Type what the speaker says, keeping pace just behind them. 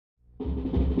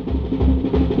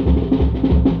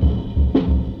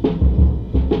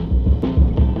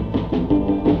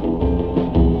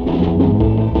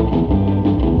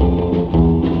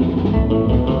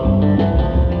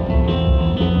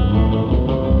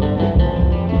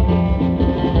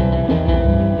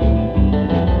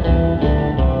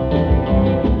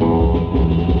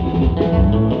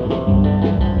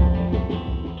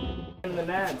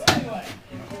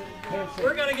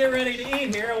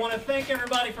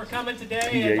for coming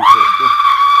today. And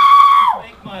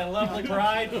thank my lovely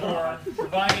bride for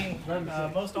providing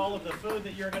most all of the food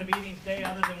that you're going to be eating today,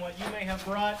 other than what you may have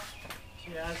brought.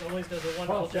 She, as always, does a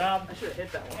wonderful job. I should have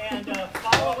hit that one. And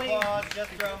following, just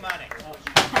throw money.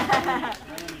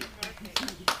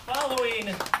 Following,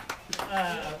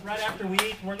 right after we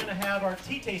eat, we're going to have our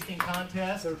tea tasting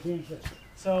contest.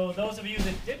 So those of you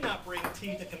that did not bring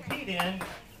tea to compete in,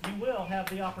 you will have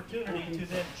the opportunity to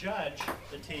then judge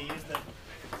the teas that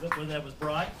was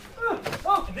brought. And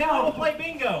then we will play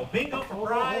bingo. Bingo for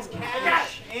prize,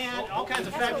 cash, and all kinds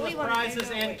of fabulous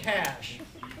prizes and cash.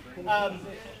 How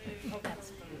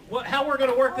we're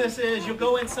going to work this is you'll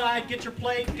go inside, get your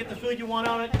plate, get the food you want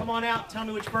on it, come on out, tell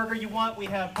me which burger you want. We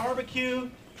have barbecue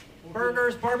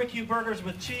burgers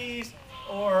with cheese,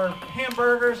 or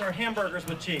hamburgers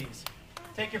with cheese.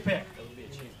 Take your pick.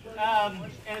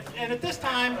 And at this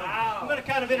time, I'm going to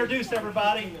kind of introduce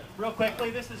everybody real quickly.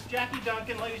 This is Jackie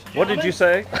Duncan, ladies and gentlemen. What did you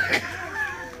say?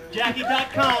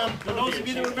 Jackie.com. For those of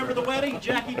you that remember the wedding,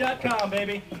 Jackie.com,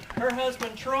 baby. Her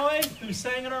husband, Troy, who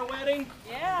sang at our wedding.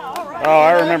 Yeah, all right. Oh,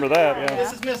 I remember that, yeah.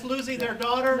 This is Miss Lucy, their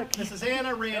daughter. This is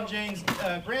Anna, Ray and Jane's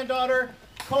granddaughter.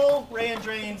 Cole, Ray and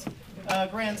Jane's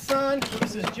grandson.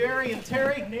 This is Jerry and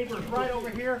Terry, neighbors right over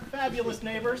here. Fabulous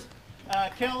neighbors.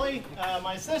 Kelly,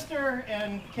 my sister,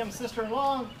 and Kim's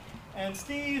sister-in-law, and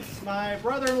Steve, my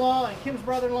brother-in-law, and Kim's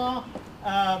brother-in-law,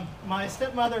 my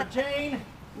stepmother, Jane,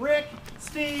 Rick,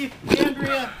 Steve,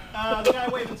 Andrea, the guy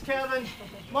waving's Kevin,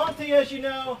 Monty, as you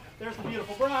know, there's the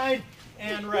beautiful bride,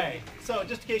 and Ray. So,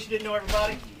 just in case you didn't know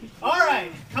everybody. All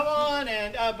right, come on,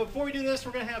 and before we do this,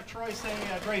 we're going to have Troy sing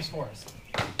grace for us.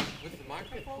 With the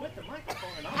microphone? With the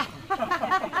microphone and all.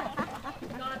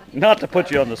 Not to put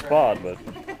you on the spot, but...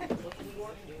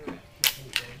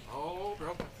 Oh,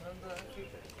 broke.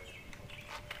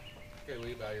 Okay, will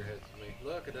you bow your heads to me?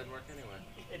 Look, it doesn't work anyway.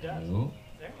 It does. No.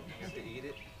 There. You have to eat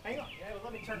it. Hang on. Yeah, well,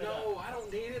 let me turn it up. No, I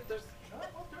don't need it. There's... No,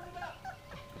 we'll turn it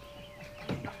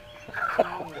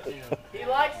up. He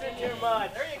likes it too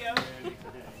much. There you go.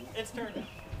 It's turned up.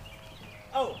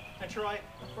 Oh, and Troy,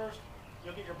 first,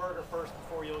 you'll get your burger first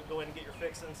before you'll go in and get your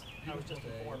fixins. I was just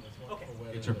informed. Okay.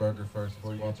 Get your burger first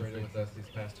before you cooperated with us these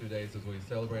past 2 days as we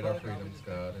celebrate our freedoms,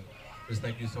 God. And just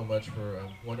thank you so much for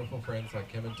wonderful friends like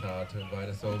Kim and Todd to invite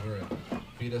us over and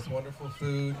feed us wonderful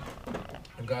food.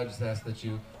 And God, just ask that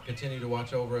you continue to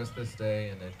watch over us this day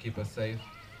and keep us safe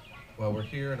while we're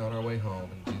here and on our way home.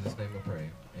 In Jesus' name we pray.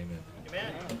 Amen.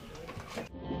 Amen.